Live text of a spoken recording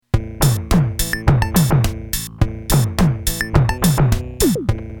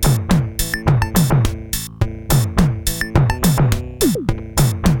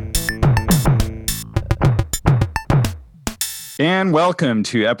And welcome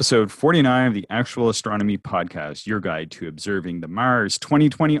to episode 49 of the Actual Astronomy Podcast, your guide to observing the Mars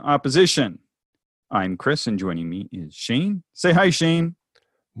 2020 opposition. I'm Chris, and joining me is Shane. Say hi, Shane.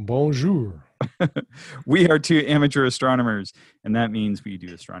 Bonjour. We are two amateur astronomers, and that means we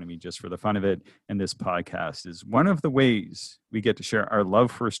do astronomy just for the fun of it. And this podcast is one of the ways we get to share our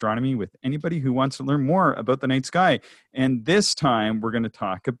love for astronomy with anybody who wants to learn more about the night sky. And this time, we're going to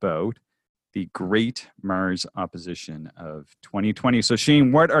talk about the Great Mars Opposition of 2020. So,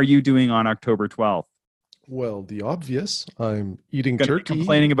 Shane, what are you doing on October 12th? Well, the obvious. I'm eating Gonna turkey. be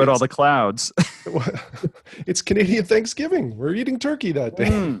complaining about all the clouds. It's Canadian Thanksgiving. We're eating turkey that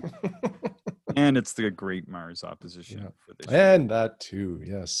day. And it's the Great Mars Opposition for this year. And that too,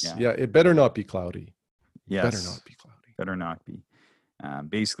 yes. Yeah, it better not be cloudy. Yes. Better not be cloudy. Better not be.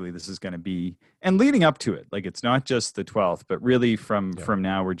 Basically, this is going to be, and leading up to it, like it's not just the 12th, but really from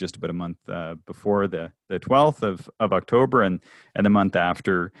now, we're just about a month before the 12th of October and the month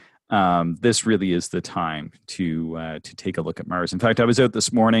after. This really is the time to take a look at Mars. In fact, I was out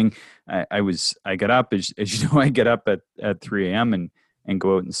this morning. I got up, as you know, I get up at 3 a.m. and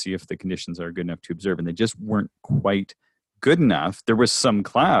go out and see if the conditions are good enough to observe. And they just weren't quite good enough. There was some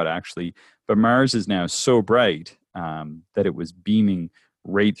cloud, actually, but Mars is now so bright that it was beaming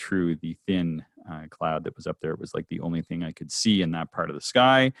right through the thin cloud that was up there. It was like the only thing I could see in that part of the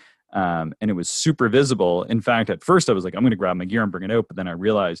sky. And it was super visible. In fact, at first I was like, I'm going to grab my gear and bring it out. But then I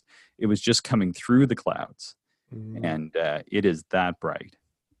realized it was just coming through the clouds. And it is that bright.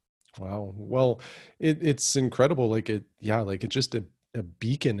 Wow. Well, it's incredible. It's just a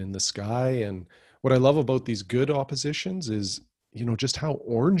beacon in the sky. And what I love about these good oppositions is, just how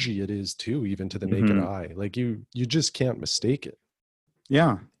orangey it is too, even to the naked eye. Like you just can't mistake it.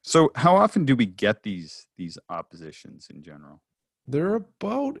 Yeah. So how often do we get these oppositions in general? They're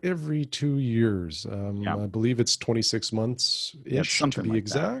about every 2 years. I believe it's 26 months-ish to be like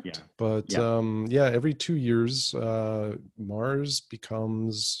exact. Yeah. But every 2 years, Mars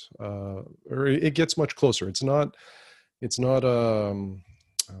becomes, or it gets much closer. It's not what's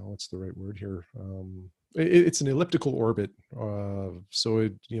the right word here? It's an elliptical orbit. So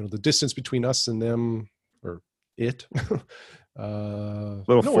the distance between us and them, or it, little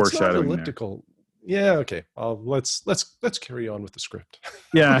foreshadowing. It's not elliptical. There. Yeah. Okay. Let's carry on with the script.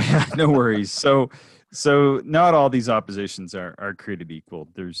 Yeah. No worries. So not all these oppositions are created equal.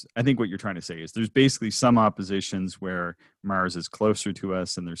 I think what you're trying to say is there's basically some oppositions where Mars is closer to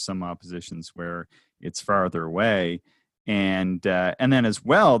us, and there's some oppositions where it's farther away. And then as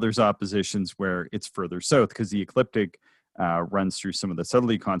well, there's oppositions where it's further south, because the ecliptic runs through some of the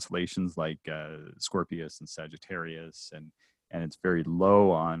southerly constellations like Scorpius and Sagittarius, and it's very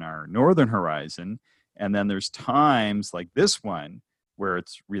low on our northern horizon. And then there's times like this one where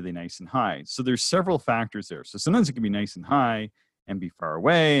it's really nice and high. So there's several factors there. So sometimes it can be nice and high and be far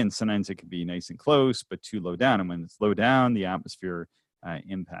away, and sometimes it can be nice and close but too low down. And when it's low down, the atmosphere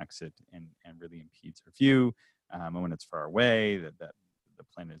impacts it and really impedes our view. And when it's far away, that the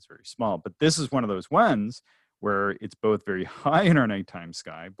planet is very small. But this is one of those ones where it's both very high in our nighttime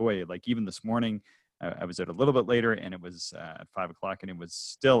sky. Boy, like even this morning, I was out a little bit later, and it was at 5 o'clock, and it was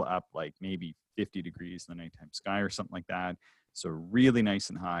still up like maybe 50 degrees in the nighttime sky or something like that. So really nice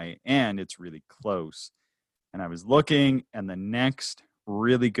and high, and it's really close. And I was looking, and the next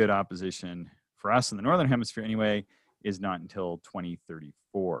really good opposition for us in the Northern Hemisphere anyway is not until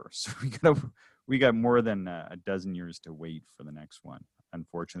 2034. So we got more than a dozen years to wait for the next one.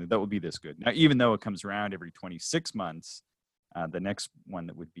 Unfortunately, that will be this good. Now, even though it comes around every 26 months, the next one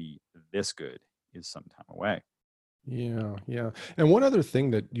that would be this good is some time away. Yeah. And one other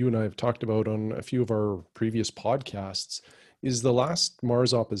thing that you and I have talked about on a few of our previous podcasts is the last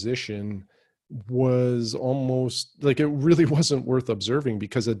Mars opposition was almost like it really wasn't worth observing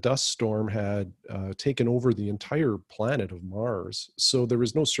because a dust storm had taken over the entire planet of Mars. So there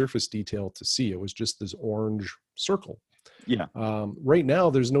was no surface detail to see. It was just this orange circle. Yeah. Right now,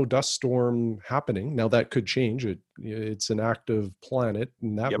 there's no dust storm happening. Now that could change. It's an active planet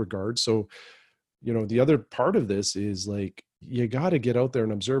in that regard. So, the other part of this is like, you got to get out there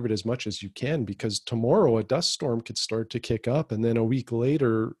and observe it as much as you can, because tomorrow a dust storm could start to kick up, and then a week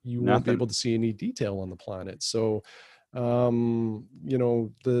later you won't be able to see any detail on the planet. So the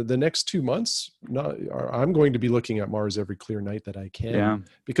next 2 months, I'm going to be looking at Mars every clear night that I can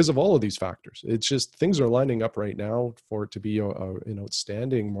because of all of these factors. It's just things are lining up right now for it to be an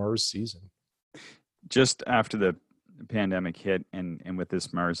outstanding Mars season. Just after the pandemic hit, and with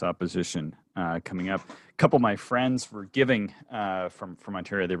this Mars opposition coming up, a couple of my friends were giving from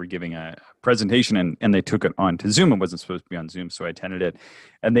Ontario. They were giving a presentation, and they took it on to Zoom. It wasn't supposed to be on Zoom, so I attended it.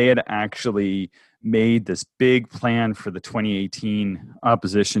 And they had actually made this big plan for the 2018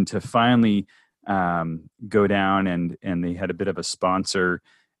 opposition to finally go down, and they had a bit of a sponsor.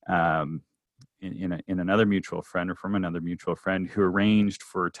 In another mutual friend, or from another mutual friend, who arranged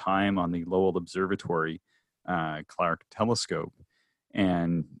for time on the Lowell Observatory Clark telescope,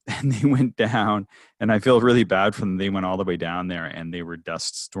 and they went down, and I feel really bad for them. They went all the way down there, and they were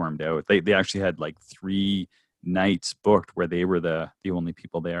dust stormed out. They actually had like 3 nights booked where they were the only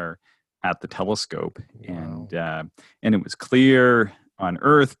people there at the telescope. Wow. And it was clear on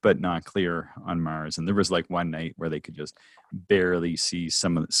Earth, but not clear on Mars. And there was like one night where they could just barely see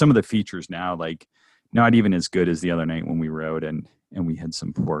some of the features now, like not even as good as the other night when we were out and we had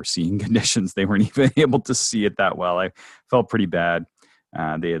some poor seeing conditions. They weren't even able to see it that well. I felt pretty bad.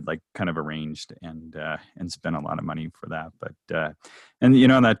 They had like kind of arranged and spent a lot of money for that, but and you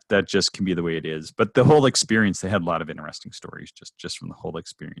know that just can be the way it is. But the whole experience, they had a lot of interesting stories just from the whole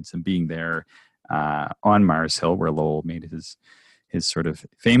experience, and being there on Mars Hill, where Lowell made his sort of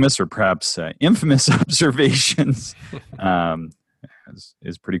famous or perhaps infamous observations,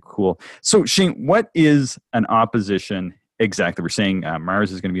 is pretty cool. So Shane, what is an opposition exactly? We're saying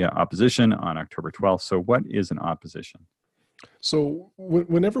Mars is going to be an opposition on October 12th. So what is an opposition? So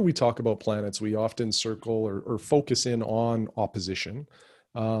whenever we talk about planets, we often circle or focus in on opposition.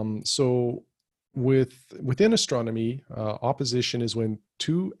 So within astronomy, opposition is when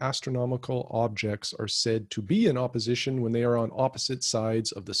 2 astronomical objects are said to be in opposition when they are on opposite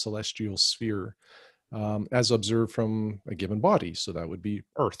sides of the celestial sphere, as observed from a given body. So that would be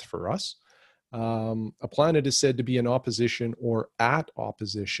Earth for us. A planet is said to be in opposition or at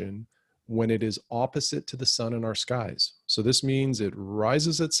opposition when it is opposite to the sun in our skies. So this means it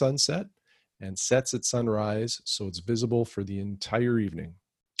rises at sunset and sets at sunrise, so it's visible for the entire evening.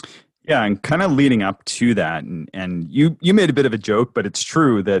 Yeah, and kind of leading up to that, and you made a bit of a joke, but it's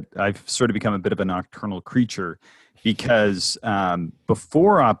true that I've sort of become a bit of a nocturnal creature, because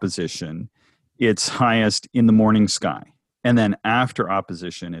before opposition, it's highest in the morning sky, and then after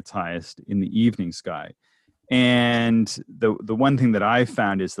opposition, it's highest in the evening sky. And the one thing that I've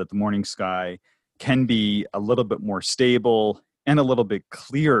found is that the morning sky can be a little bit more stable and a little bit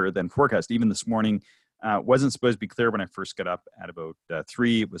clearer than forecast. Even this morning, wasn't supposed to be clear when I first got up at about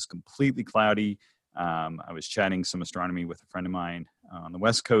 3. It was completely cloudy. I was chatting some astronomy with a friend of mine on the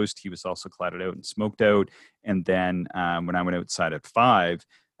West Coast. He was also clouded out and smoked out. And then when I went outside at 5,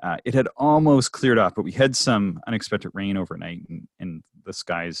 it had almost cleared off, but we had some unexpected rain overnight, and the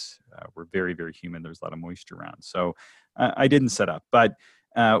skies were very, very humid. There was a lot of moisture around. So I didn't set up. But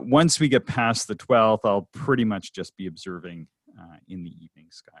once we get past the 12th, I'll pretty much just be observing in the evening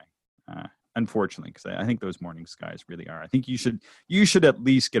sky. Unfortunately, because I think those morning skies really are. I think you should at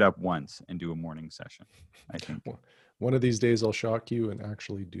least get up once and do a morning session, I think. One of these days I'll shock you and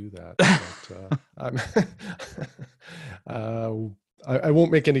actually do that. But, I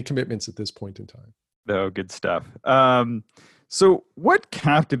won't make any commitments at this point in time. Oh, good stuff. So what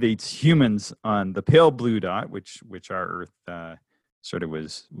captivates humans on the pale blue dot, which our Earth sort of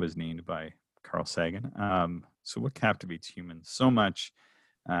was named by Carl Sagan? So what captivates humans so much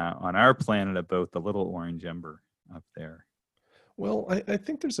on our planet about the little orange ember up there? Well, I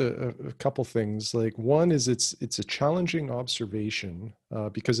think there's a couple things. Like, one is it's a challenging observation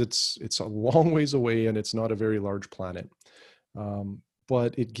because it's a long ways away and it's not a very large planet.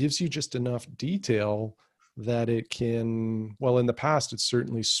 But it gives you just enough detail that it can, well, in the past, it's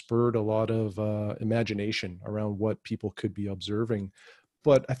certainly spurred a lot of imagination around what people could be observing.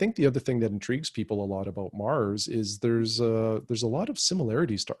 But I think the other thing that intrigues people a lot about Mars is there's a lot of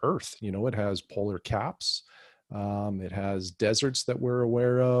similarities to Earth. You know, it has polar caps. It has deserts that we're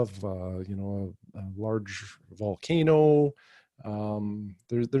aware of, a large volcano.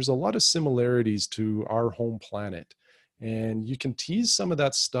 There's a lot of similarities to our home planet. And you can tease some of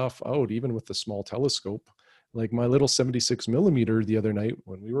that stuff out even with the small telescope. Like my little 76 millimeter the other night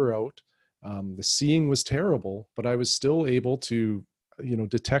when we were out, the seeing was terrible, but I was still able to,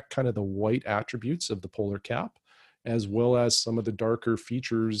 detect kind of the white attributes of the polar cap, as well as some of the darker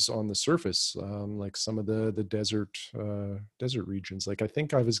features on the surface, like some of the desert regions. Like I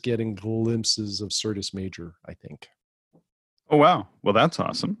think I was getting glimpses of Syrtis Major, I think. Oh, wow. Well, that's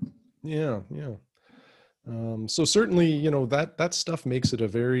awesome. Yeah. So certainly, that stuff makes it a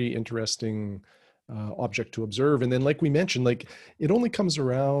very interesting object to observe. And then, like we mentioned, like it only comes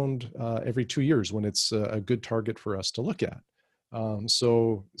around every 2 years when it's a good target for us to look at.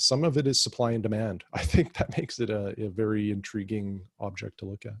 So some of it is supply and demand. I think that makes it a very intriguing object to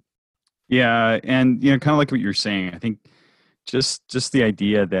look at. Yeah, and kind of like what you're saying. I think just the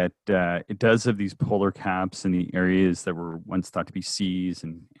idea that it does have these polar caps in the areas that were once thought to be seas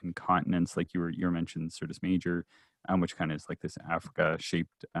and continents, like you were mentioned, Syrtis Major, which kind of is like this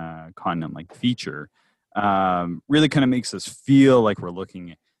Africa-shaped continent-like feature, really kind of makes us feel like we're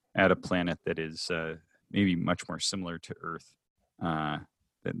looking at a planet that is maybe much more similar to Earth uh,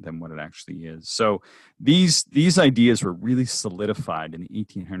 than what it actually is. So these ideas were really solidified in the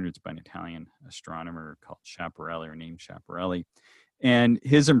 1800s by an Italian astronomer called Schiaparelli, or named Schiaparelli. And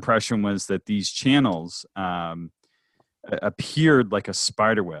his impression was that these channels appeared like a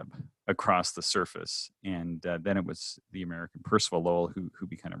spider web across the surface. And then it was the American Percival Lowell, who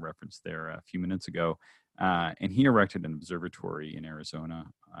we kind of referenced there a few minutes ago. And he erected an observatory in Arizona,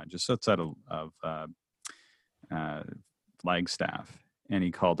 just outside of Flagstaff, and he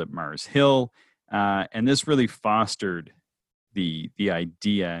called it Mars Hill. And this really fostered the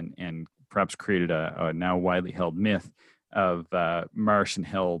idea and perhaps created a now widely held myth of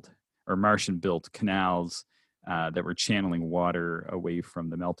Martian-built canals that were channeling water away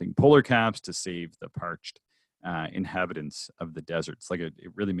from the melting polar caps to save the parched inhabitants of the deserts. Like it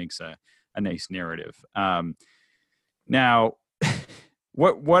really makes a nice narrative. Now,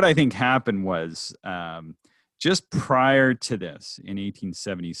 what I think happened was just prior to this, in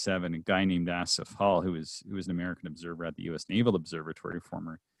 1877, a guy named Asaph Hall, who was an American observer at the U.S. Naval Observatory,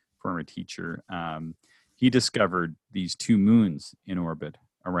 former teacher, he discovered these two moons in orbit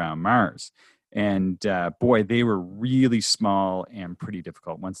around Mars. And boy, they were really small and pretty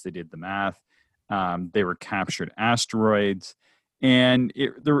difficult once they did the math. They were captured asteroids. And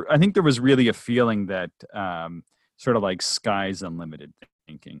I think there was really a feeling that sort of like sky's unlimited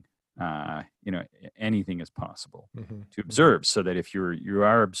thinking. Anything is possible to observe, so that if you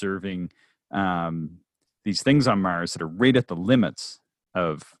are observing these things on Mars that are right at the limits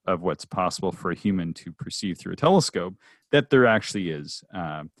of what's possible for a human to perceive through a telescope, that there actually is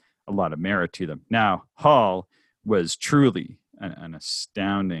a lot of merit to them. Now, Hall was truly an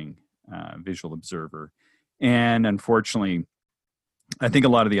astounding visual observer, and unfortunately, I think a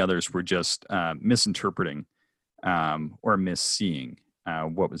lot of the others were just misinterpreting or misseeing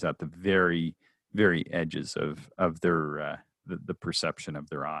what was at the very, very edges of their the perception of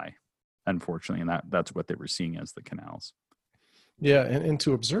their eye, unfortunately, and that's what they were seeing as the canals. Yeah, and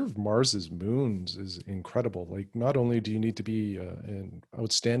to observe Mars's moons is incredible. Like, not only do you need to be an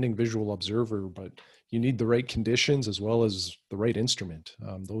outstanding visual observer, but you need the right conditions as well as the right instrument.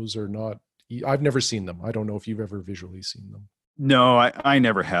 Those are not, I've never seen them. I don't know if you've ever visually seen them. No, I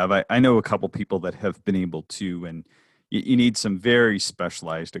never have. I know a couple people that have been able to, and you need some very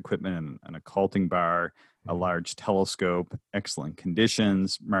specialized equipment, and an occulting bar, a large telescope, excellent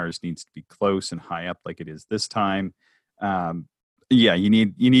conditions. Mars needs to be close and high up like it is this time. Yeah, you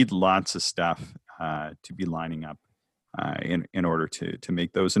need lots of stuff to be lining up in order to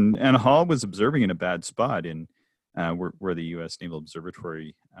make those. And Hall was observing in a bad spot in where the U.S. Naval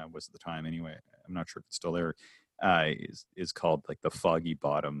Observatory was at the time. Anyway, I'm not sure if it's still there. Is called like the Foggy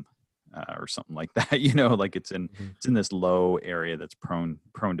Bottom or something like that. Like it's in this low area that's prone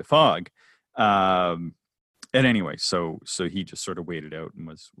to fog. And anyway, so he just sort of waited out and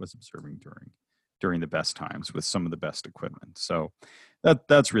was observing during the best times with some of the best equipment. So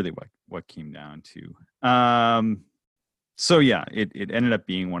that's really what came down to. So yeah, it ended up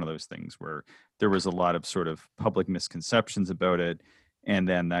being one of those things where there was a lot of sort of public misconceptions about it, and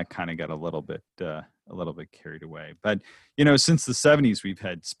then that kind of got a little bit carried away. But since the 70s, we've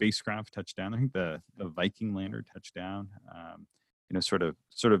had spacecraft touch down. I think the Viking lander touched down. Sort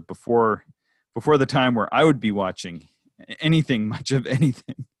of before the time where I would be watching much of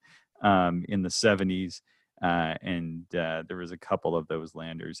anything in the 70s. And there was a couple of those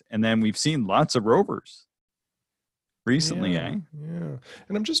landers, and then we've seen lots of rovers recently. Yeah.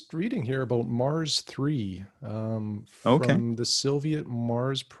 And I'm just reading here about Mars 3 Okay. from the Soviet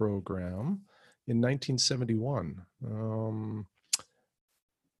Mars program in 1971.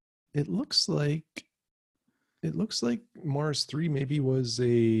 It looks like Mars 3 maybe was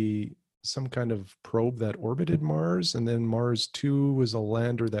some kind of probe that orbited Mars, and then Mars 2 was a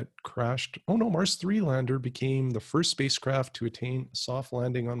lander that crashed. Oh no, Mars 3 lander became the first spacecraft to attain a soft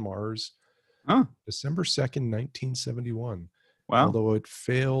landing on Mars, December 2nd, 1971. Wow. Although it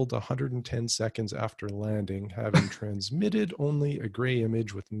failed 110 seconds after landing, having transmitted only a gray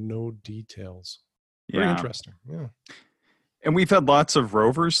image with no details. Very interesting. Yeah. And we've had lots of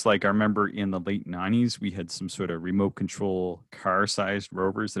rovers. Like I remember in the late 90s, we had some sort of remote control car-sized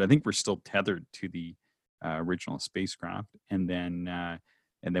rovers that I think were still tethered to the original spacecraft, and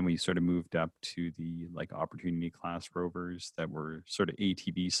then we sort of moved up to the like Opportunity class rovers that were sort of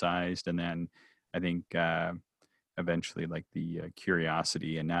ATB sized, and then I think eventually like the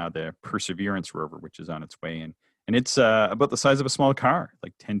Curiosity, and now the Perseverance rover, which is on its way in. And it's about the size of a small car,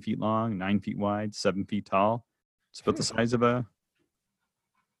 like 10 feet long, 9 feet wide, 7 feet tall. It's about the size of a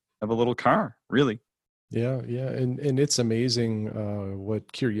little car, really. Yeah, yeah, and it's amazing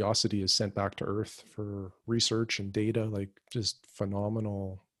what Curiosity has sent back to Earth for research and data, like just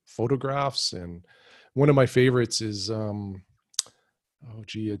phenomenal photographs. And one of my favorites is oh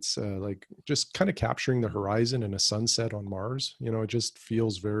gee, it's like just kind of capturing the horizon and a sunset on Mars. You know, it just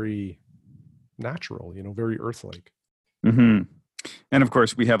feels very natural, you know, very Earth-like. Hmm. And of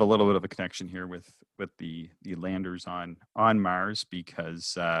course, we have a little bit of a connection here with the landers on Mars,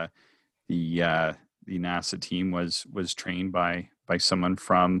 because the the NASA team was trained by someone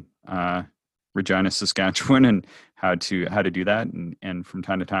from Regina, Saskatchewan, and how to do that. And from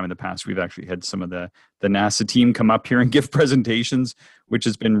time to time in the past, we've actually had some of the NASA team come up here and give presentations, which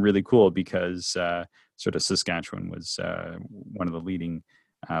has been really cool, because sort of Saskatchewan was one of the leading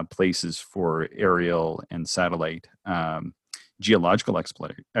places for aerial and satellite geological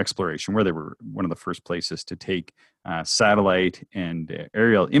exploration, where they were one of the first places to take satellite and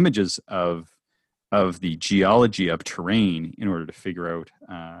aerial images of the geology of terrain in order to figure out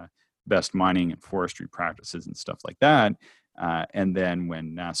best mining and forestry practices and stuff like that. And then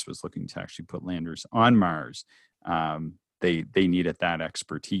when NASA was looking to actually put landers on Mars, they needed that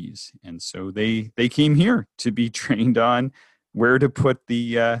expertise, and so they came here to be trained on where to put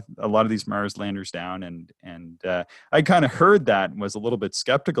the a lot of these Mars landers down. And I kind of heard that and was a little bit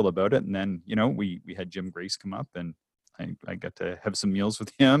skeptical about it. And then we had Jim Grace come up, and I got to have some meals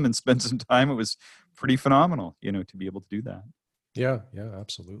with him and spend some time. It was pretty phenomenal, to be able to do that. Yeah, yeah,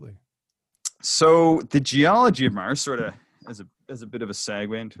 absolutely. So the geology of Mars, sort of as a bit of a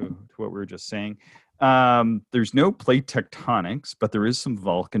segue into what we were just saying, there's no plate tectonics, but there is some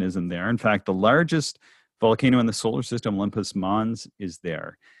volcanism there. In fact, the largest volcano in the solar system, Olympus Mons, is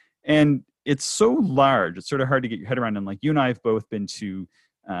there. And it's so large, it's sort of hard to get your head around. And like you and I have both been to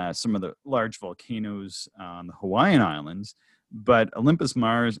some of the large volcanoes on the Hawaiian Islands, but Olympus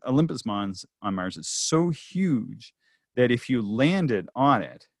Mons on Mars is so huge that if you landed on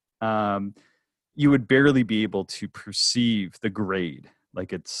it, you would barely be able to perceive the grade.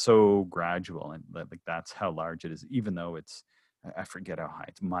 Like, it's so gradual, and like that's how large it is, even though I forget how high.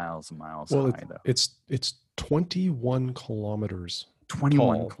 It's miles and miles high, though. It's 21 kilometers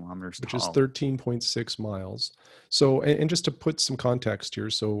 21 tall, kilometers which tall. is 13.6 miles. So, and just to put some context here,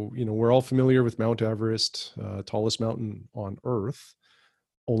 so we're all familiar with Mount Everest, tallest mountain on Earth.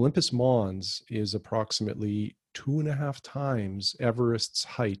 Olympus Mons is approximately 2.5 times Everest's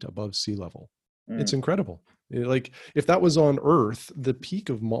height above sea level. It's incredible. Like, if that was on Earth, the peak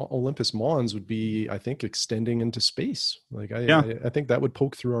of Olympus Mons would be, I think, extending into space. Like, I think that would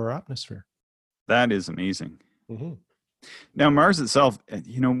poke through our atmosphere. That is amazing. Mm-hmm. Now, Mars itself,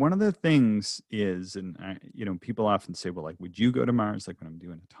 one of the things is, and people often say, well, like, would you go to Mars? Like when I'm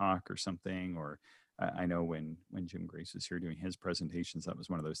doing a talk or something, or I know when Jim Grace was here doing his presentations, that was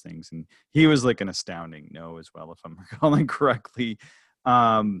one of those things. And he was like an astounding no as well, if I'm recalling correctly.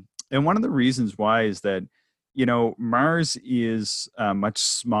 And one of the reasons why is that, Mars is much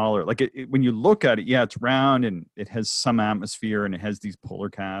smaller. Like when you look at it, yeah, it's round and it has some atmosphere and it has these polar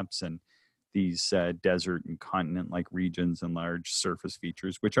caps and these desert and continent-like regions and large surface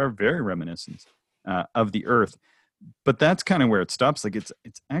features, which are very reminiscent of the Earth. But that's kind of where it stops. Like it's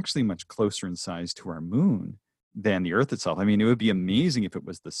actually much closer in size to our moon than the Earth itself. I mean, it would be amazing if it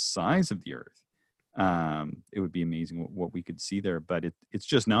was the size of the Earth. It would be amazing what we could see there, but it's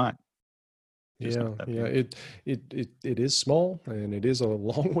just not. Yeah, it is small and it is a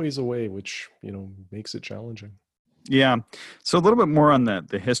long ways away, which makes it challenging. Yeah. So a little bit more on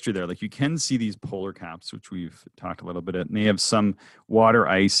the history there. Like you can see these polar caps, which we've talked a little bit about, and they have some water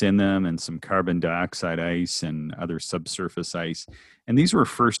ice in them and some carbon dioxide ice and other subsurface ice. And these were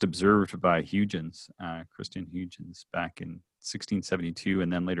first observed by Huygens, Christian Huygens, back in 1672,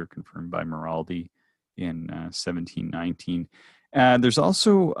 and then later confirmed by Maraldi in 1719. There's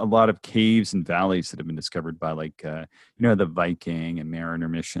also a lot of caves and valleys that have been discovered by the Viking and Mariner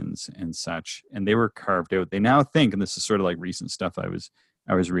missions and such, and they were carved out. They now think, and this is sort of like recent stuff I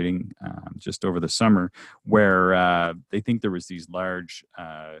was reading just over the summer, where they think there was these large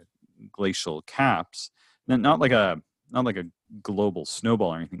glacial caps, not like a global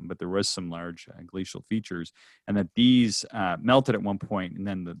snowball or anything, but there was some large glacial features, and that these melted at one point, and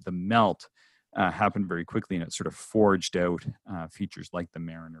then the melt happened very quickly, and it sort of forged out features like the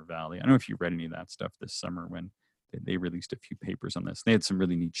Mariner Valley. I don't know if you read any of that stuff this summer when they released a few papers on this. They had some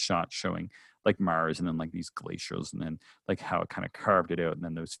really neat shots showing like Mars and then like these glaciers and then like how it kind of carved it out, and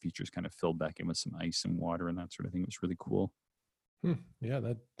then those features kind of filled back in with some ice and water and that sort of thing. It was really cool. Yeah,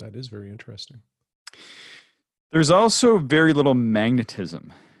 that is very interesting. There's also very little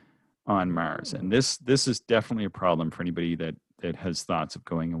magnetism on Mars, and this is definitely a problem for anybody that has thoughts of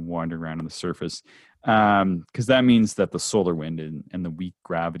going and wandering around on the surface, because that means that the solar wind and the weak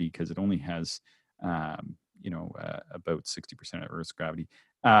gravity, because it only has about 60% of Earth's gravity,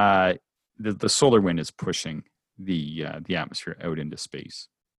 the solar wind is pushing the atmosphere out into space.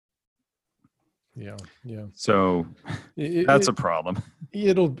 Yeah. So that's a problem.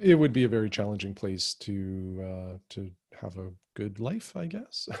 It would be a very challenging place to have a good life, I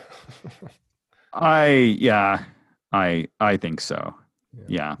guess. I think so.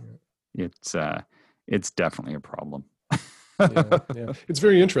 Yeah. Yeah. It's definitely a problem. Yeah. It's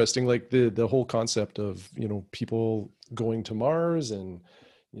very interesting, like the whole concept of, people going to Mars, and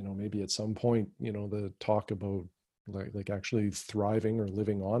maybe at some point, the talk about like actually thriving or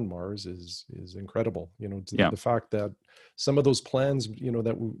living on Mars is incredible. Yeah. The fact that some of those plans,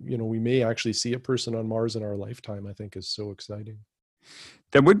 that we may actually see a person on Mars in our lifetime, I think is so exciting.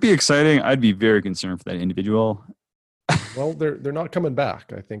 That would be exciting. I'd be very concerned for that individual. Well, they're not coming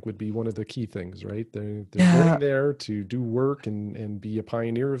back, I think, would be one of the key things, right? They're Yeah. going there to do work and be a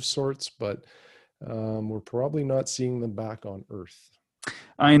pioneer of sorts, but we're probably not seeing them back on Earth.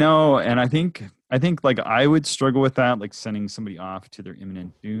 I know, and I think like I would struggle with that, like sending somebody off to their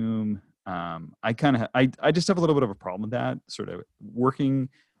imminent doom. I just have a little bit of a problem with that. Sort of working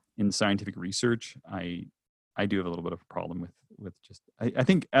in scientific research, I do have a little bit of a problem with just I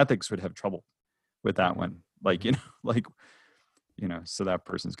think ethics would have trouble with that one. Like so that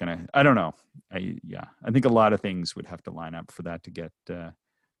person's gonna, I don't know. I think a lot of things would have to line up for that to get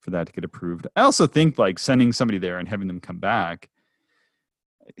approved. I also think like sending somebody there and having them come back.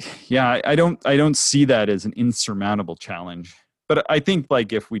 Yeah, I don't see that as an insurmountable challenge. But I think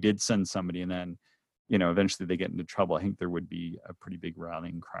like if we did send somebody and then, eventually they get into trouble, I think there would be a pretty big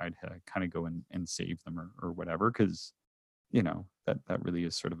rallying cry to kind of go and save them or whatever, because that really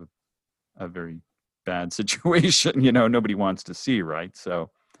is sort of a very bad situation. Nobody wants to see, right?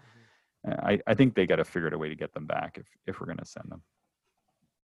 So I think they got to figure out a way to get them back if we're going to send them.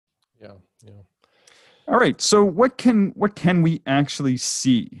 Yeah. All right. So what can we actually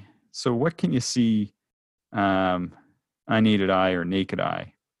see? So what can you see, unaided eye or naked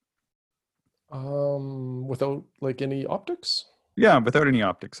eye? Without like any optics? Yeah, without any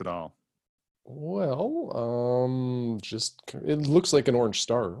optics at all. Well, just it looks like an orange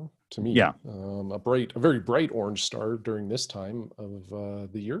star to me. Yeah. A very bright orange star during this time of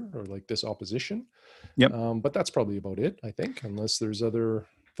the year, or like this opposition. Yep. But that's probably about it, I think, unless there's other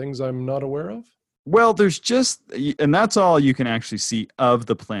things I'm not aware of. Well, there's and that's all you can actually see of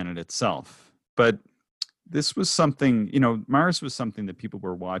the planet itself. But this was something, Mars was something that people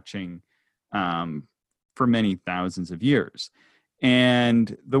were watching for many thousands of years.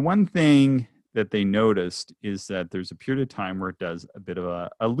 And the one thing that they noticed is that there's a period of time where it does a bit of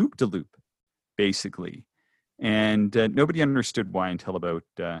a loop-de-loop, basically. And nobody understood why until about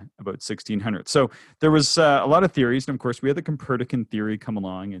 1600. So there was a lot of theories. And of course, we had the Copernican theory come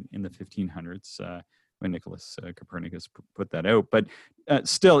along in the 1500s when Nicholas Copernicus put that out. But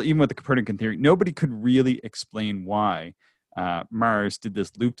still, even with the Copernican theory, nobody could really explain why Mars did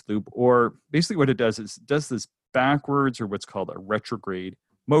this loop-de-loop, or basically what it does is it does this backwards, or what's called a retrograde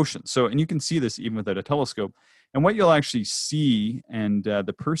motion. So, and you can see this even without a telescope. And what you'll actually see, and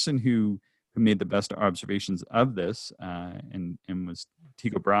the person who made the best observations of this and was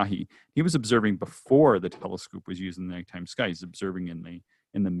Tycho Brahe, he was observing before the telescope was used in the nighttime sky. He's observing in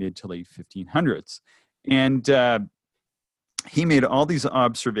the mid to late 1500s. And he made all these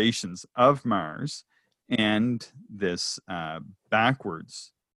observations of Mars and this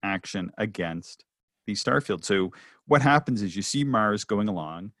backwards action against the star field. So what happens is you see Mars going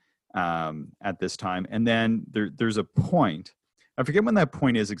along at this time, and then there's a point. I forget when that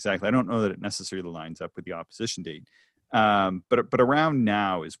point is exactly. I don't know that it necessarily lines up with the opposition date. But around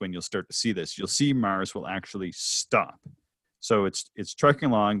now is when you'll start to see this. You'll see Mars will actually stop. So it's trucking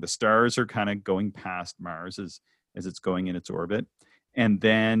along. The stars are kind of going past Mars as it's going in its orbit. And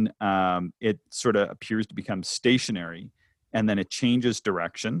then it sort of appears to become stationary. And then it changes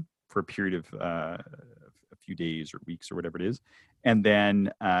direction for a period of a few days or weeks or whatever it is. And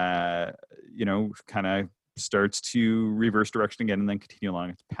then, kind of starts to reverse direction again and then continue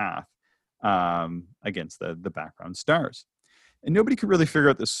along its path against the background stars. and nobody could really figure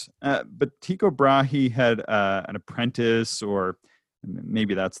out this. But Tycho Brahe had an apprentice, or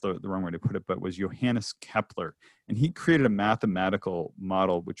maybe that's the wrong way to put it, but was Johannes Kepler. And he created a mathematical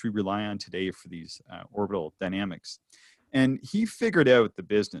model, which we rely on today for these orbital dynamics. And he figured out the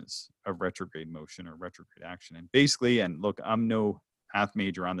business of retrograde motion or retrograde action. And basically, and look, I'm no math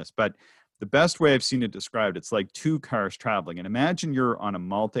major on this, but the best way I've seen it described, it's like two cars traveling. And imagine you're on a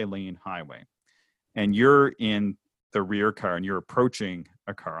multi-lane highway and you're in the rear car and you're approaching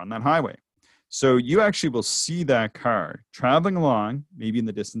a car on that highway. So you actually will see that car traveling along, maybe in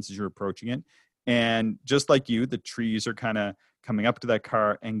the distance as you're approaching it. And just like you, the trees are kind of coming up to that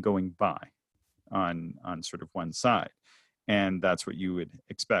car and going by on sort of one side. And that's what you would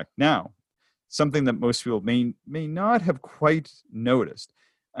expect. Now, something that most people may not have quite noticed,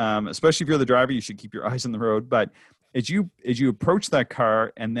 especially if you're the driver, you should keep your eyes on the road. But as you approach that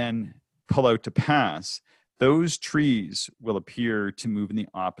car and then pull out to pass, those trees will appear to move in the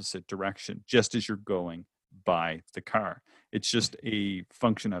opposite direction, just as you're going by the car. It's just a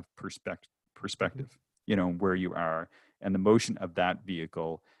function of perspective, where you are, and the motion of that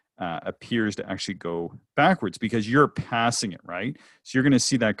vehicle appears to actually go backwards because you're passing it, right? So you're going to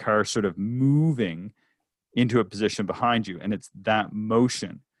see that car sort of moving into a position behind you, and it's that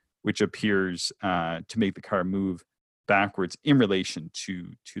motion which appears to make the car move backwards in relation to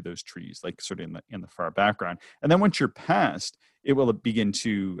those trees, like sort of in the far background. And then once you're past, it will begin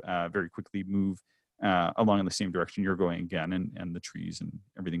to very quickly move along in the same direction you're going again, and the trees and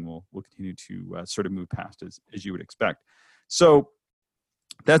everything will continue to sort of move past as you would expect. So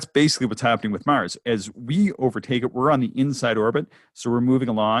that's basically what's happening with Mars. As we overtake it, we're on the inside orbit, so we're moving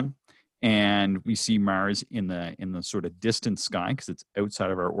along, and we see Mars in the sort of distant sky because it's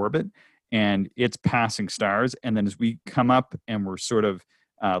outside of our orbit, and it's passing stars. And then as we come up and we're sort of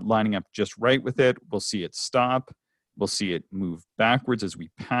lining up just right with it, we'll see it stop. We'll see it move backwards as we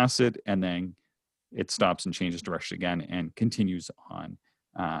pass it, and then it stops and changes direction again and continues on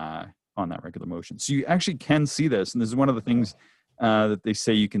that regular motion. So you actually can see this, and this is one of the things that they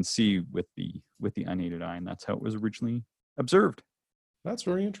say you can see with the unaided eye, and that's how it was originally observed. That's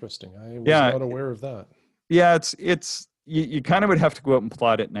very interesting. I was not aware of that. Yeah, it's you kind of would have to go out and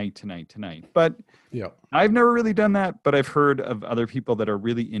plot it night to night. But yeah, I've never really done that, but I've heard of other people that are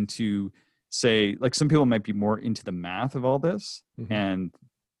really into, say, like some people might be more into the math of all this. Mm-hmm. And,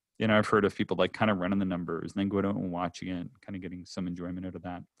 I've heard of people like kind of running the numbers and then going out and watching it, kind of getting some enjoyment out of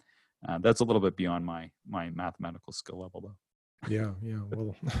that. That's a little bit beyond my mathematical skill level, though. Yeah.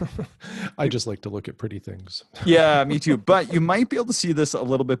 Well, I just like to look at pretty things. Yeah, me too. But you might be able to see this a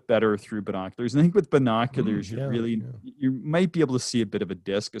little bit better through binoculars. And I think with binoculars, you might be able to see a bit of a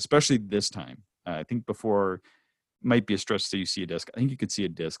disc, especially this time. I think before might be a stretch to say you see a disc. I think you could see a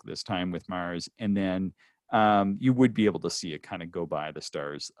disc this time with Mars, and then you would be able to see it kind of go by the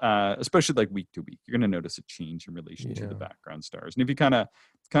stars, especially like week to week. You're going to notice a change in relation to the background stars. And if you kind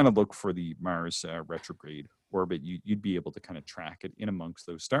of look for the Mars retrograde orbit, you'd be able to kind of track it in amongst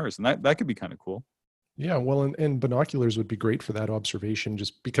those stars, and that could be kind of cool. Yeah, well, and binoculars would be great for that observation,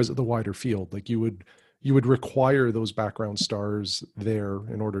 just because of the wider field. Like you would require those background stars there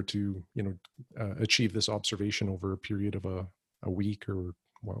in order to achieve this observation over a period of a week or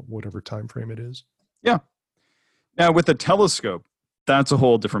whatever time frame it is. Yeah. Now with a telescope, that's a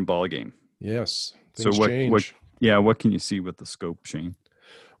whole different ballgame. Yes, things change. What can you see with the scope, Shane?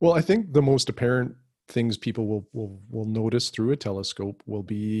 Well, I think the most apparent things people will notice through a telescope will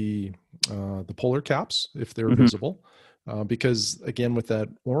be the polar caps, if they're visible, because again, with that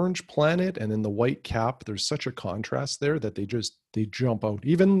orange planet and then the white cap, there's such a contrast there that they jump out.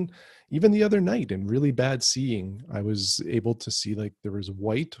 Even the other night in really bad seeing, I was able to see like there was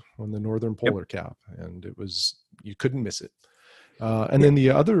white on the northern polar cap, and you couldn't miss it. And then the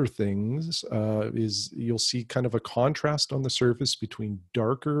other things is you'll see kind of a contrast on the surface between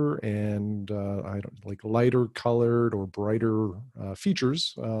darker and lighter colored or brighter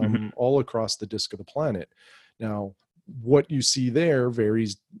features all across the disk of the planet. Now, what you see there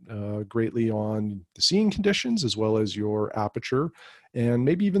varies greatly on the seeing conditions as well as your aperture and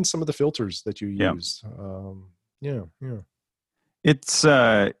maybe even some of the filters that you use.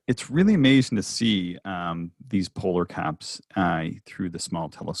 It's really amazing to see these polar caps through the small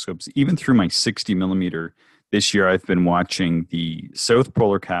telescopes. Even through my 60 millimeter this year, I've been watching the south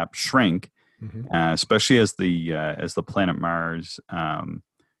polar cap shrink, especially as the planet Mars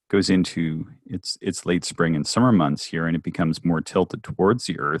goes into its late spring and summer months here, and it becomes more tilted towards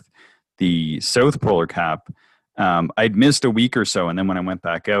the Earth. The south polar cap, I'd missed a week or so, and then when I went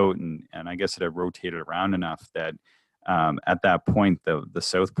back out, and I guess it had rotated around enough that at that point, the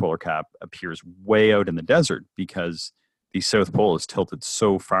south polar cap appears way out in the desert because South Pole is tilted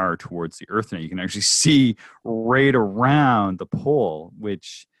so far towards the Earth now. You can actually see right around the pole,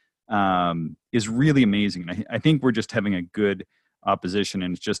 which is really amazing. And I think we're just having a good opposition,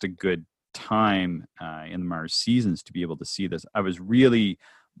 and it's just a good time in the Mars seasons to be able to see this. I was really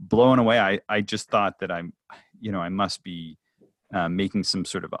blown away. I just thought that I must be making some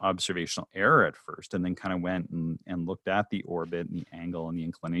sort of observational error at first, and then kind of went and looked at the orbit and the angle and the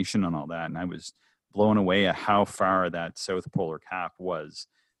inclination and all that. And I was blown away at how far that south polar cap was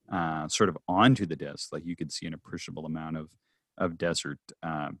sort of onto the disk. Like you could see an appreciable amount of desert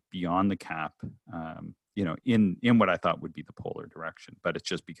beyond the cap, in what I thought would be the polar direction. But it's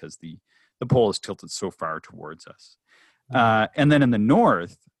just because the pole is tilted so far towards us. And then in the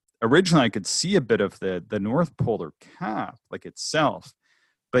north, originally I could see a bit of the north polar cap, like itself.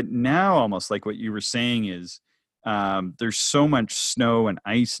 But now, almost like what you were saying is, there's so much snow and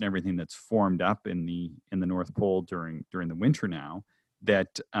ice and everything that's formed up in the North Pole during the winter now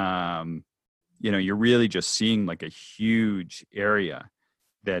that you're really just seeing like a huge area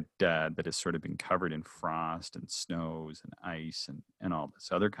that has sort of been covered in frost and snows and ice and all this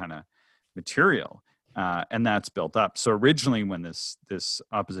other kind of material, and that's built up. So originally, when this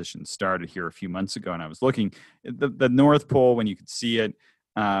opposition started here a few months ago, and I was looking, the North Pole, when you could see it,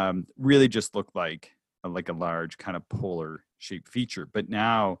 really just looked like a large kind of polar shaped feature. But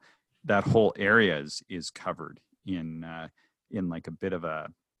now that whole area is covered in like a bit of a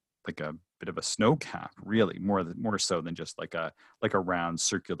snow cap, really more so than just like a round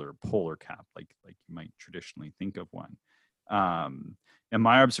circular polar cap, like you might traditionally think of one. And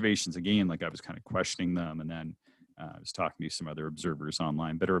my observations, again, like I was kind of questioning them, and then I was talking to some other observers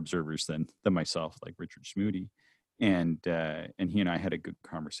online, better observers than myself, like Richard Schmoody. And he and I had a good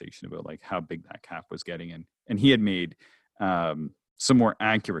conversation about like how big that cap was getting, and he had made some more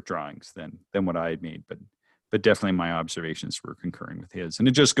accurate drawings than what I had made, but definitely my observations were concurring with his, and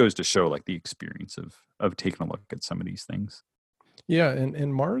it just goes to show like the experience of taking a look at some of these things. Yeah,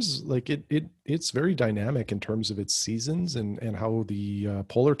 and Mars, like it's very dynamic in terms of its seasons and how the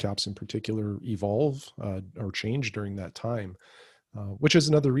polar caps in particular evolve or change during that time. Which is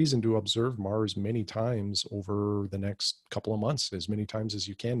another reason to observe Mars many times over the next couple of months, as many times as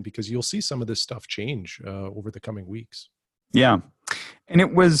you can, because you'll see some of this stuff change over the coming weeks. Yeah, and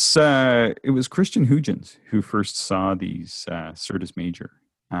it was Christian Huygens who first saw these Syrtis Major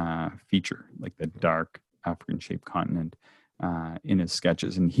feature, like the dark African-shaped continent, in his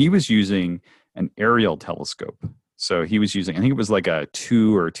sketches, and he was using an aerial telescope. So he was using, I think it was like a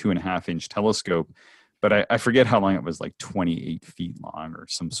 2 or 2.5 inch telescope. But I forget how long it was, like 28 feet long or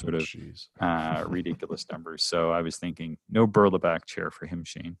some sort of ridiculous number. So I was thinking, no Burlap chair for him,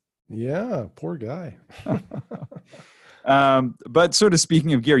 Shane. Yeah, poor guy. But sort of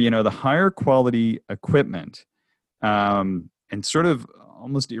speaking of gear, the higher quality equipment, and sort of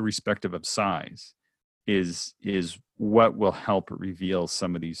almost irrespective of size, is what will help reveal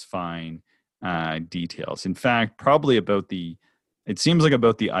some of these fine details. In fact, probably it seems like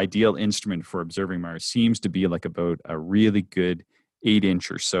about the ideal instrument for observing Mars seems to be like about a really good 8-inch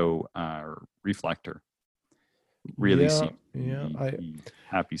or so reflector. Really seems to be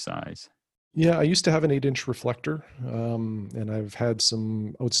happy size. Yeah, I used to have an 8-inch reflector, and I've had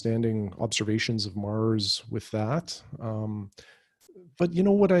some outstanding observations of Mars with that. But you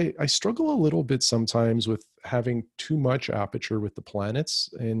know what? I struggle a little bit sometimes with having too much aperture with the planets,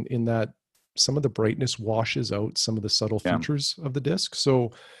 and in that some of the brightness washes out some of the subtle features of the disk.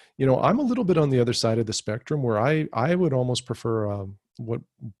 So, I'm a little bit on the other side of the spectrum where I would almost prefer what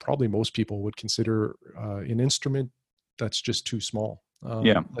probably most people would consider an instrument that's just too small.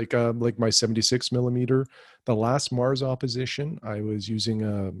 Like my 76 millimeter. The last Mars opposition, I was using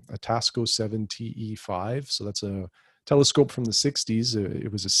a Tasco 7 TE5. So that's a telescope from the 60s.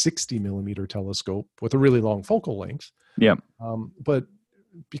 It was a 60 millimeter telescope with a really long focal length. Yeah. But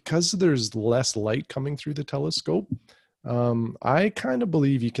because there's less light coming through the telescope, I kind of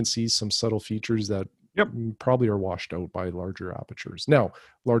believe you can see some subtle features that probably are washed out by larger apertures. Now,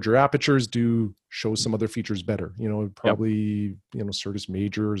 larger apertures do show some other features better. Probably, Syrtis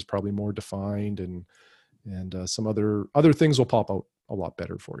Major is probably more defined, and some other things will pop out a lot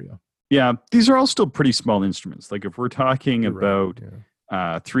better for you. Yeah, these are all still pretty small instruments. Like if we're talking about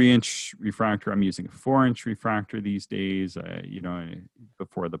 3-inch refractor, I'm using a 4-inch refractor these days.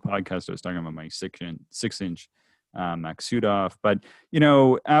 Before the podcast, I was talking about my 6-inch Maksudov, but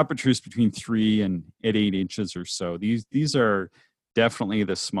apertures between 3 and 8 inches or so. These are definitely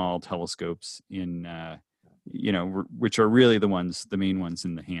the small telescopes in which are really the main ones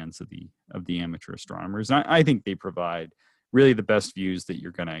in the hands of the amateur astronomers. And I think they provide really the best views that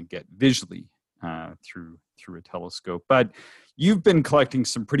you're going to get visually through a telescope. But you've been collecting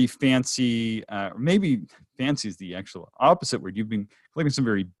some pretty fancy, or maybe fancy is the actual opposite word. You've been collecting some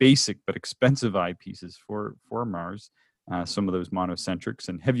very basic but expensive eyepieces for Mars. Some of those monocentrics,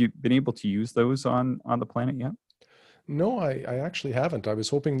 and have you been able to use those on the planet yet? No, I actually haven't. I was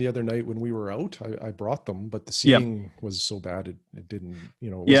hoping the other night when we were out, I brought them, but the Yeah, seeing was so bad it didn't, it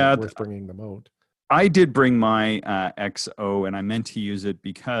wasn't yeah. worth bringing them out. I did bring my XO, and I meant to use it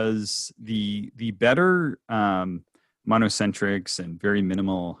because the better monocentrics and very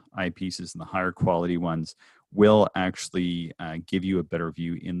minimal eyepieces and the higher quality ones will actually give you a better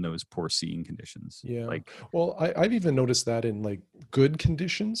view in those poor seeing conditions. Yeah. Like, Well, I've even noticed that in like good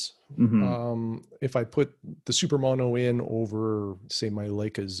conditions. mhm, If I put the super mono in over, say, my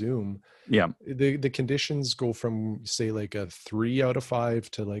Leica Zoom, yeah, the conditions go from, say, like a 3 out of 5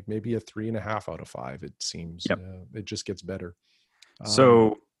 to like maybe a 3.5 out of 5. It seems yeah. it just gets better. Um,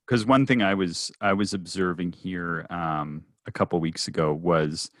 So, because one thing I was observing here a couple weeks ago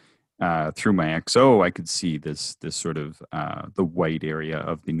was through my XO, I could see this sort of the white area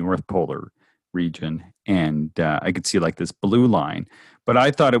of the North Polar region, and I could see like this blue line. But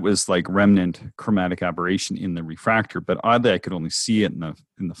I thought it was like remnant chromatic aberration in the refractor. But oddly, I could only see it in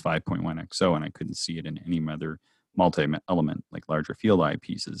the 5.1 XO, and I couldn't see it in any other multi-element like larger field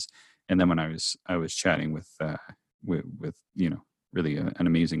eyepieces. And then when I was chatting with really an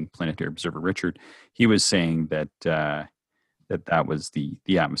amazing planetary observer, Richard, he was saying that that was the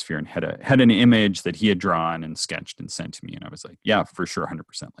atmosphere, and had an image that he had drawn and sketched and sent to me, and I was like, yeah, for sure, 100%.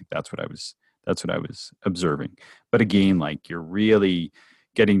 Like that's what I was observing. But again, like you're really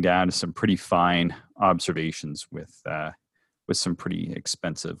getting down to some pretty fine observations with some pretty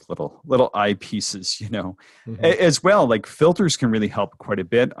expensive little eyepieces, mhm. as well. Like filters can really help quite a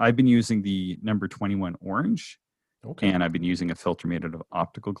bit. I've been using the number 21 orange, Okay. and I've been using a filter made out of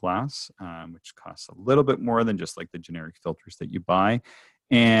optical glass, which costs a little bit more than just like the generic filters that you buy,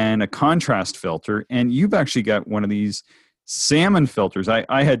 and a contrast filter. And you've actually got one of these salmon filters.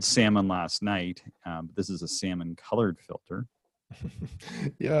 I had salmon last night, but this is a salmon colored filter.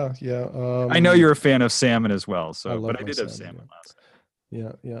 Yeah, yeah. I know you're a fan of salmon as well, I but love I my did have salmon. salmon Yeah.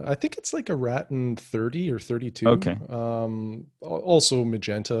 last Yeah, yeah. I think it's like a Ratten 30 or night. 32. Okay. Also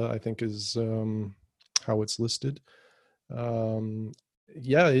magenta, I think is how it's listed. Um,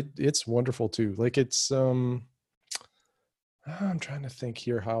 yeah, it's wonderful too. Like it's I'm trying to think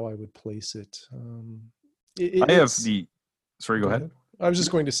here how I would place it. I have It's the. Sorry, go Go ahead. ahead. I was just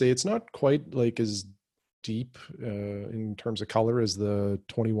No. going to say it's not quite like as deep in terms of color as the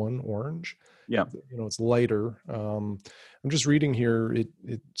 21 orange. Yeah. It's lighter. I'm just reading here.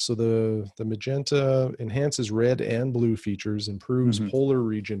 So the magenta enhances red and blue features, improves Hmm. polar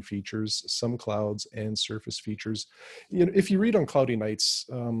region features, some clouds and surface features. If you read on cloudy nights,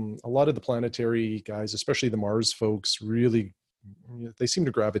 a lot of the planetary guys, especially the Mars folks, really they seem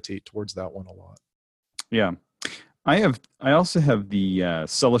to gravitate towards that one a lot. Yeah. I also have the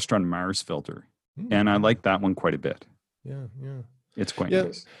Celestron Mars filter, and I Yeah, like that one quite a bit. yeah, yeah. It's quite Yeah,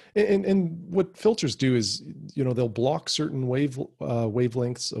 nice. and what filters do is, they'll block certain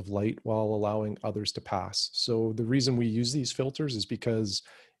wavelengths of light while allowing others to pass. So the reason we use these filters is because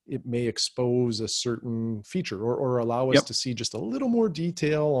it may expose a certain feature or allow us Yep. to see just a little more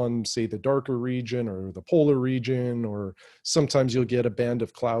detail on, say, the darker region or the polar region, or sometimes you'll get a band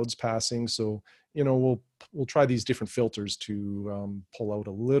of clouds passing. So, we'll try these different filters to pull out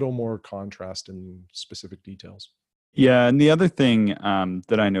a little more contrast and specific details. Yeah, and the other thing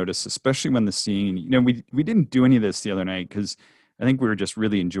that I noticed, especially when the scene, we didn't do any of this the other night because I think we were just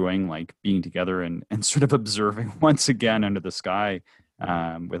really enjoying like being together and sort of observing once again under the sky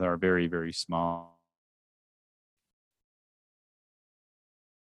Right. with our very very small.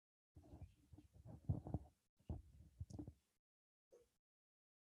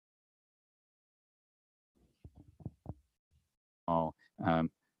 Um,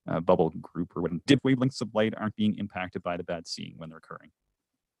 Bubble group or when dip wavelengths of light aren't being impacted by the bad seeing when they're occurring.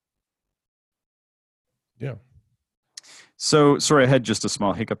 Yeah. So sorry, I had just a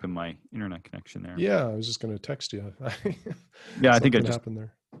small hiccup in my internet connection there. Yeah, I was just going to text you. Yeah, I think I Something just happened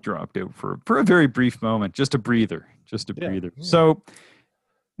there. dropped out for a very brief moment, just a breather, just a Yeah, breather. yeah, So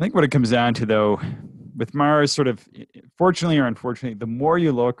I think what it comes down to, though, with Mars, sort of, fortunately or unfortunately, the more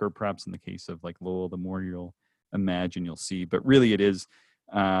you look, or perhaps in the case of like Lowell, the more you'll imagine you'll see. But really, it is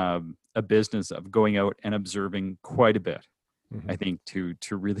a business of going out and observing quite a bit. I hmm think to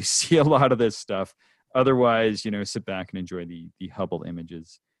really see a lot of this stuff. Otherwise, sit back and enjoy the Hubble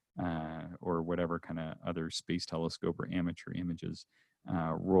images or whatever kind of other space telescope or amateur images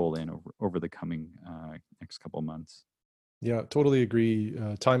roll in over the coming next couple months. Yeah, totally agree.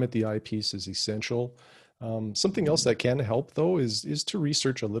 Time at the eyepiece is essential. Something else that can help though is to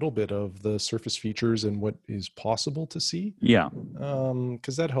research a little bit of the surface features and what is possible to see, Yeah.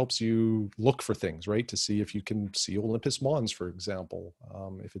 because that helps you look for things, right? To see if you can see Olympus Mons, for example,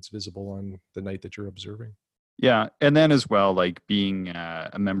 if it's visible on the night that you're observing. Yeah, and then as well, like being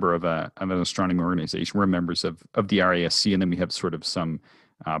a member of an astronomy organization, we're members of the RASC, and then we have sort of some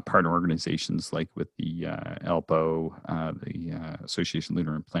partner organizations like with the ALPO, the Association of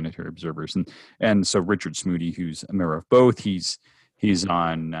Lunar and Planetary Observers, and so Richard Smoody, who's a member of both, he's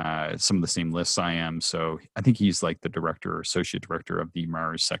on some of the same lists I am. So I think he's like the director or associate director of the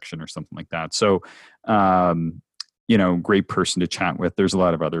Mars section or something like that. So great person to chat with. There's a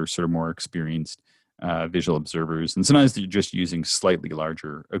lot of other sort of more experienced visual observers, and sometimes they're just using slightly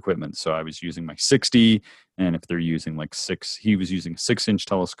larger equipment. So I was using my 60, and if they're using like he was using a 6-inch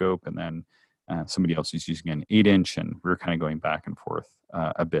telescope, and then somebody else is using an 8-inch, and we are kind of going back and forth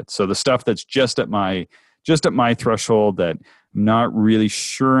a bit. So the stuff that's just at my threshold that I'm not really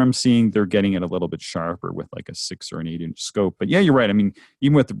sure I'm seeing, they're getting it a little bit sharper with like a 6 or an 8-inch scope. But yeah, you're right. I mean,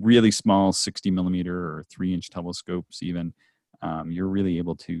 even with really small 60 millimeter or 3-inch telescopes, even you're really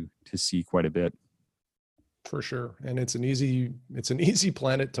able to see quite a bit. For sure. And it's an easy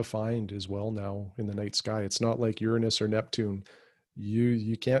planet to find as well now in the night sky. It's not like Uranus or Neptune.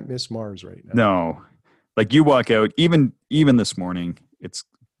 You can't miss Mars right now. No, like you walk out, even this morning, it's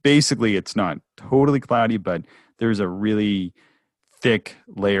not totally cloudy, but there's a really thick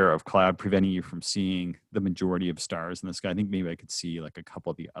layer of cloud preventing you from seeing the majority of stars in the sky. I think maybe I could see like a couple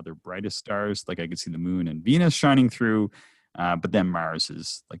of the other brightest stars, like I could see the moon and Venus shining through. But then Mars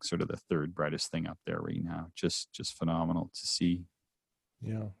is like sort of the third brightest thing up there right now. Just phenomenal to see.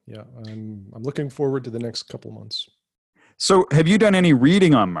 Yeah, yeah. I'm looking forward to the next couple months. So, have you done any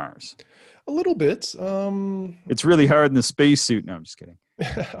reading on Mars? A little bit. It's really hard in the spacesuit. No, I'm just kidding.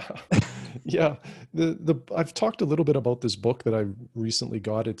 Yeah, the I've talked a little bit about this book that I recently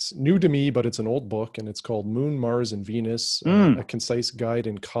got. It's new to me, but it's an old book, and it's called Moon, Mars, and Venus: A Concise Guide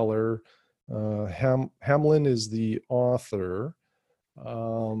in Color. Hamlin is the author.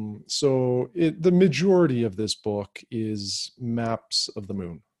 The majority of this book is maps of the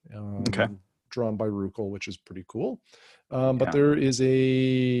moon, Okay. drawn by Ruckel, which is pretty cool. But Yeah. there is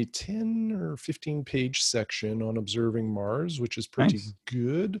a 10 or 15 page section on observing Mars, which is pretty Nice.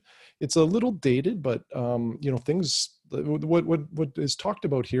 good. It's a little dated, but things what is talked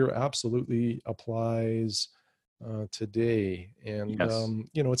about here absolutely applies today. And Yes.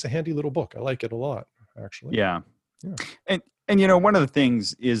 it's a handy little book. I like it a lot, actually. Yeah. Yeah. And one of the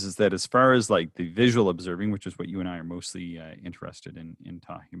things is that as far as like the visual observing, which is what you and I are mostly interested in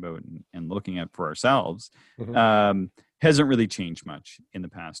talking about and looking at for ourselves, Mhm. hasn't really changed much in the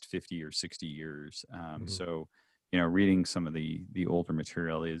past 50 or 60 years. Mhm. So reading some of the older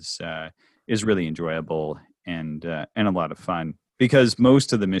material is really enjoyable and a lot of fun, because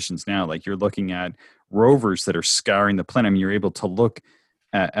most of the missions now, like you're looking at rovers that are scouring the planet. I mean, you're able to look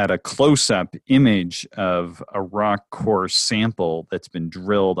at a close-up image of a rock core sample that's been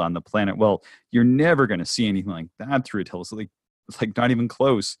drilled on the planet. Well, you're never going to see anything like that through a telescope, like not even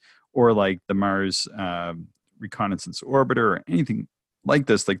close, or like the Mars reconnaissance orbiter or anything like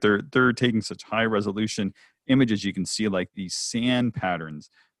this. Like they're taking such high resolution images. You can see like these sand patterns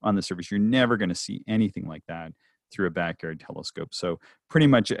on the surface. You're never going to see anything like that through a backyard telescope. So pretty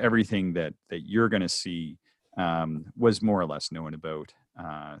much everything that you're going to see was more or less known about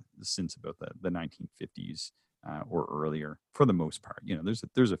since about the 1950s or earlier, for the most part.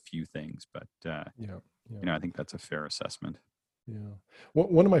 There's a few things, but Yeah. Yeah. I think that's a fair assessment. Yeah.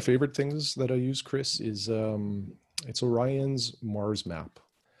 One of my favorite things that I use, Chris, is it's Orion's Mars map.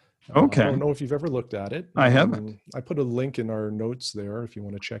 I Okay, don't know if you've ever looked at it. I haven't. I put a link in our notes there if you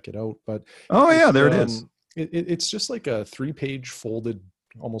want to check it out. But Oh it, yeah, there it is. um, it's just like a 3-page folded,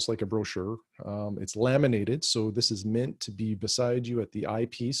 almost like a brochure. It's laminated, so this is meant to be beside you at the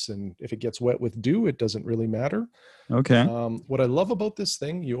eyepiece. And if it gets wet with dew, it doesn't really matter. Okay. What I love about this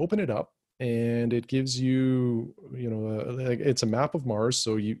thing, you open it up and it gives you, like it's a map of Mars.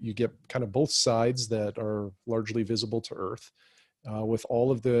 So you get kind of both sides that are largely visible to Earth, with all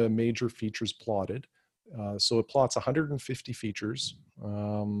of the major features plotted. So it plots 150 features.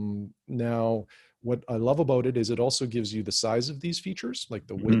 Now, what I love about it is it also gives you the size of these features, like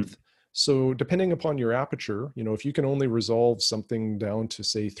the Mhm. width. So depending upon your aperture, if you can only resolve something down to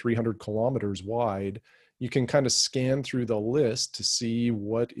say 300 kilometers wide, you can kind of scan through the list to see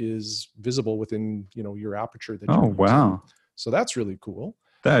what is visible within, your aperture that Oh you're using. wow, So that's really cool.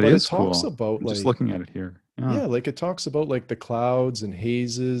 that But it is talks cool. about I'm just like, looking at it here. Yeah. Yeah, like it talks about like the clouds and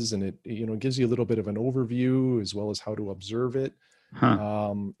hazes, and it, gives you a little bit of an overview as well as how to observe it.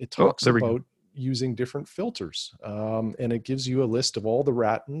 Huh. It Oh, talks there we go. about using different filters, and it gives you a list of all the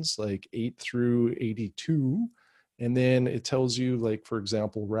ratons, like 8 through 82. And then it tells you, like, for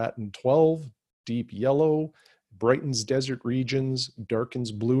example, raton 12, deep yellow, brightens desert regions,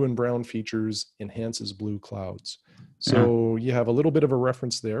 darkens blue and brown features, enhances blue clouds. Yeah. So you have a little bit of a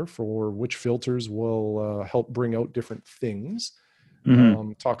reference there for which filters will help bring out different things.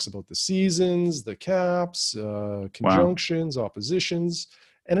 Hmm. Talks about the seasons, the caps, Wow. conjunctions, oppositions,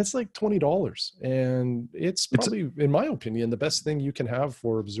 and it's like $20. And it's It's probably, in my opinion, the best thing you can have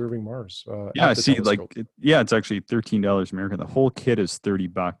for observing Mars Yeah, I at the see. telescope. Yeah, it's actually $13 American. The whole kit is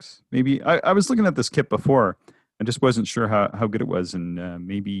 $30. Maybe I was looking at this kit before. I just wasn't sure how good it was, and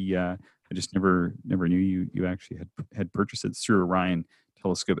maybe I just never knew you actually had purchased it through Orion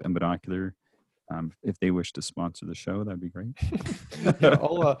Telescope and Binocular. If they wish to sponsor the show, that'd be great. Yeah,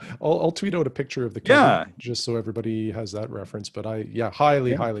 I'll tweet out a picture of the cover Yeah, just so everybody has that reference. But yeah,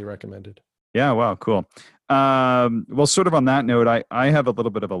 highly, yeah, highly recommended. yeah. Wow, cool. Well, sort of on that note, I have a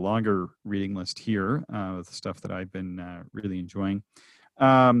little bit of a longer reading list here with stuff that I've been really enjoying.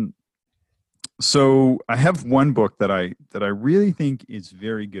 Um, So I have one book that I really think is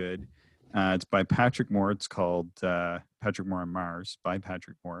very good. It's by Patrick Moore. It's called Patrick Moore on Mars by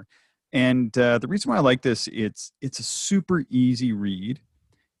Patrick Moore. And the reason why I like this, it's a super easy read,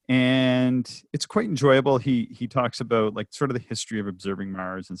 and it's quite enjoyable. He talks about like sort of the history of observing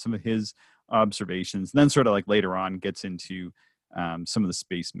Mars and some of his observations, and then sort of like later on gets into some of the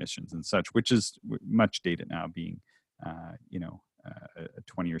space missions and such, which is much dated now, being a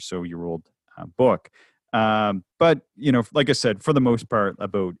 20 or so year old book. But like I said, for the most part,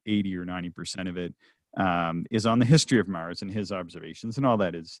 about 80 or 90% of it is on the history of Mars and his observations, and all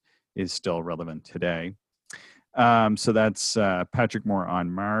that is still relevant today. So that's Patrick Moore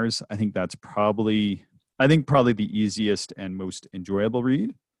on Mars. I think probably the easiest and most enjoyable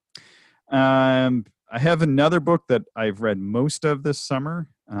read. I have another book that I've read most of this summer.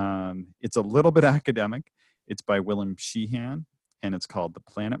 It's a little bit academic. It's by William Sheehan, and it's called The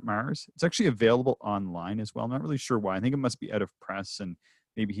Planet Mars. It's actually available online as well. I'm not really sure why. I think it must be out of press, and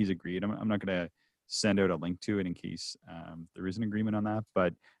maybe he's agreed. I'm not going to send out a link to it in case there is an agreement on that,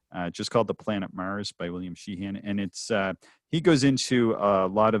 but just called The Planet Mars by William Sheehan. And it's he goes into a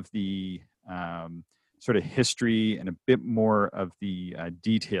lot of the sort of history and a bit more of the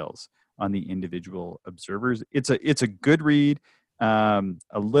details on the individual observers. It's a good read, a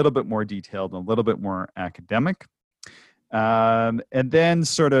little bit more detailed, and a little bit more academic. And then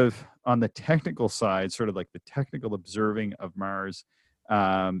sort of on the technical side, sort of like the technical observing of Mars,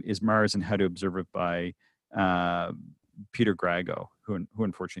 is Mars and How to Observe It by Peter Grago, who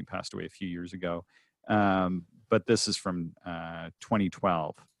unfortunately passed away a few years ago. But this is from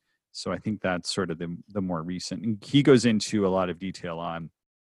 2012. So I think that's sort of the more recent. And he goes into a lot of detail on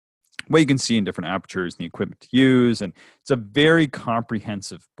what you can see in different apertures and the equipment to use. And it's a very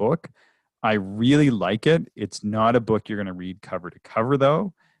comprehensive book. I really like it. It's not a book you're going to read cover to cover,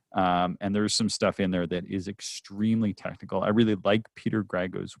 though. And there's some stuff in there that is extremely technical. I really like Peter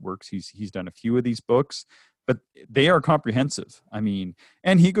Grago's works. He's done a few of these books, but they are comprehensive. I mean,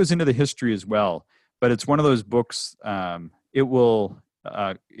 and he goes into the history as well. But it's one of those books. It will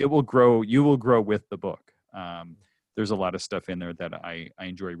grow. You will grow with the book. There's a lot of stuff in there that I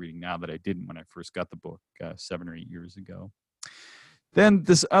enjoy reading now that I didn't when I first got the book 7 or 8 years ago. Then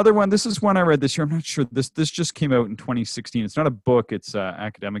this other one, this is one I read this year. I'm not sure. This just came out in 2016. It's not a book. It's an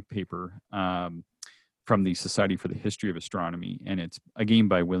academic paper from the Society for the History of Astronomy, and it's again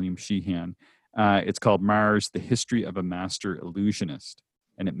by William Sheehan. It's called Mars: The History of a Master Illusionist,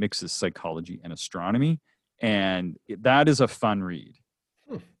 and it mixes psychology and astronomy. And that is a fun read.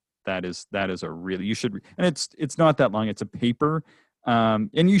 That is a really, you should, and it's not that long. It's a paper, and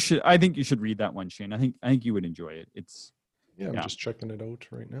I think you should read that one, Shane. I think you would enjoy it. Yeah, I'm Yeah. just checking it out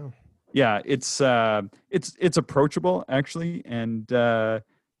right now. Yeah, it's approachable actually, and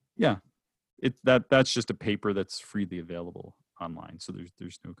yeah, that's just a paper that's freely available online, so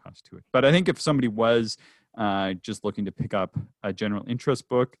there's no cost to it. But I think if somebody was just looking to pick up a general interest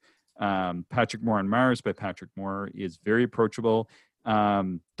book, Patrick Moore on Mars by Patrick Moore is very approachable.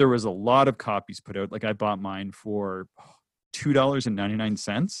 There was a lot of copies put out. Like I bought mine for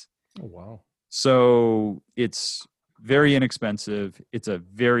 $2.99. Oh, wow. So it's very inexpensive. It's a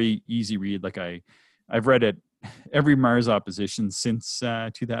very easy read. Like I've read it every Mars opposition since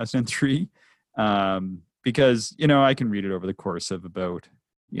 2003, because I can read it over the course of about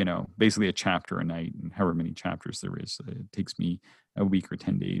basically a chapter a night, and however many chapters there is. It takes me a week or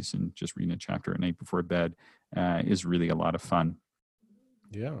 10 days, and just reading a chapter a night before bed is really a lot of fun.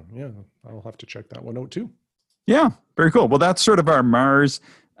 Yeah. I'll have to check that one out too. Yeah, very cool. Well, that's sort of our Mars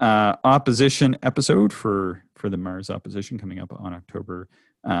opposition episode for the Mars opposition coming up on October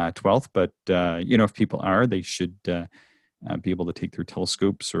 12th. But, if people they should be able to take their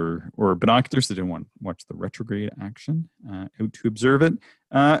telescopes or binoculars that didn't want to watch the retrograde action out to observe it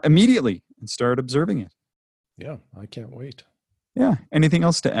immediately and start observing it. Yeah, I can't wait. Yeah. Anything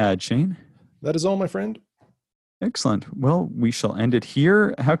else to add, Shane? That is all, my friend. Excellent. Well, we shall end it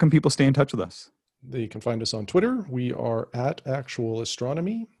here. How can people stay in touch with us? They can find us on Twitter. We are at Actual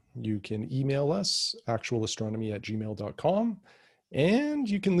Astronomy. You can email us, actualastronomy@gmail.com. And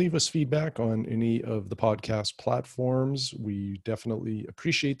you can leave us feedback on any of the podcast platforms. We definitely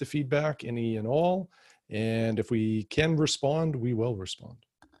appreciate the feedback, any and all. And if we can respond, we will respond.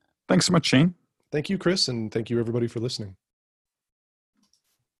 Thanks so much, Shane. Thank you, Chris, and thank you, everybody, for listening.